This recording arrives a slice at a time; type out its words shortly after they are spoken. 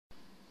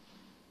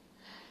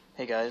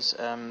Hey guys,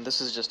 this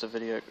is just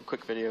a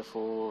quick video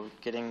for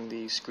getting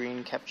the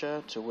screen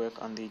capture to work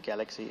on the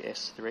Galaxy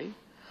S3.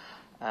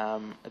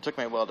 It took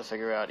me a while to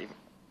figure out,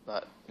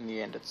 but in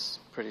the end it's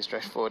pretty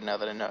straightforward now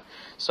that I know.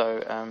 So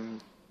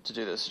to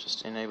do this,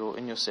 just enable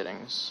in your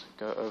settings,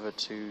 go over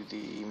to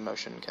the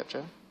motion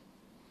capture,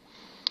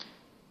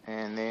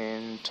 and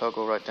then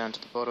toggle right down to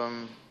the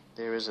bottom.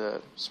 There is a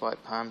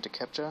swipe palm to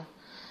capture.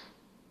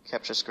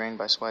 Capture screen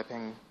by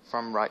swiping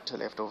from right to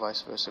left or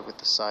vice versa with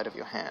the side of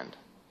your hand.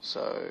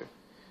 So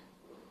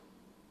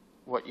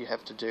what you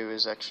have to do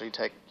is actually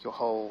take your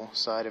whole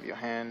side of your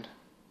hand,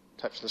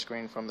 touch the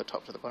screen from the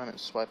top to the bottom and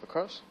swipe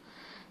across.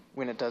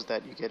 When it does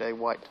that, you get a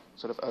white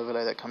sort of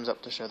overlay that comes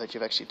up to show that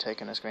you've actually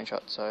taken a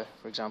screenshot. So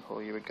for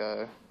example, you would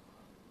go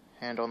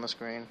hand on the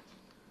screen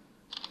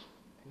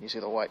and you see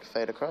the white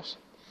fade across.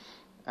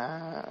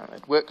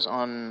 It works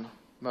on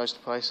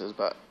most places,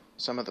 but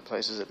some of the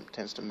places it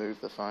tends to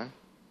move the phone.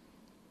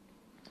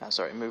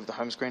 Move the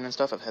home screen and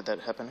stuff. I've had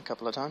that happen a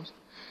couple of times.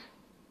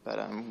 But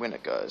when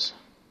it goes,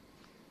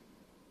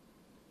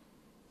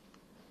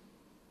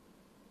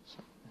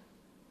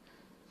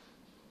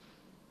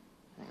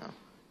 hang on,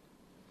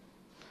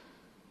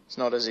 it's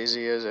not as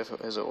easy as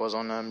it was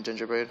on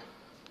Gingerbread,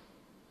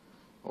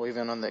 or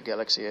even on the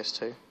Galaxy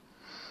S2.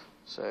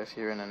 So if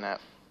you're in an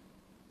app,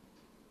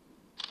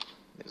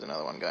 there's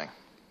another one going,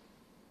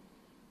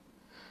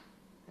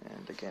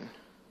 and again,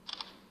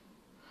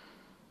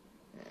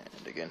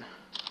 and again.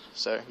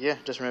 So yeah,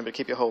 just remember to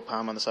keep your whole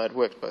palm on the side.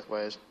 Works both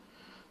ways.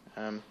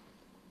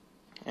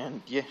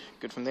 And yeah,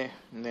 good from there.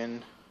 And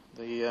then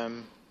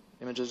the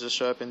images just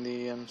show up in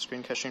the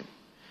screen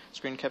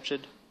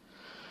captured.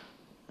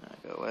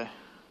 Go away.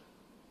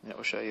 And it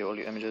will show you all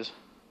your images.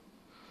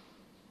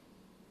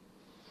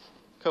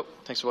 Cool.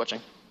 Thanks for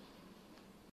watching.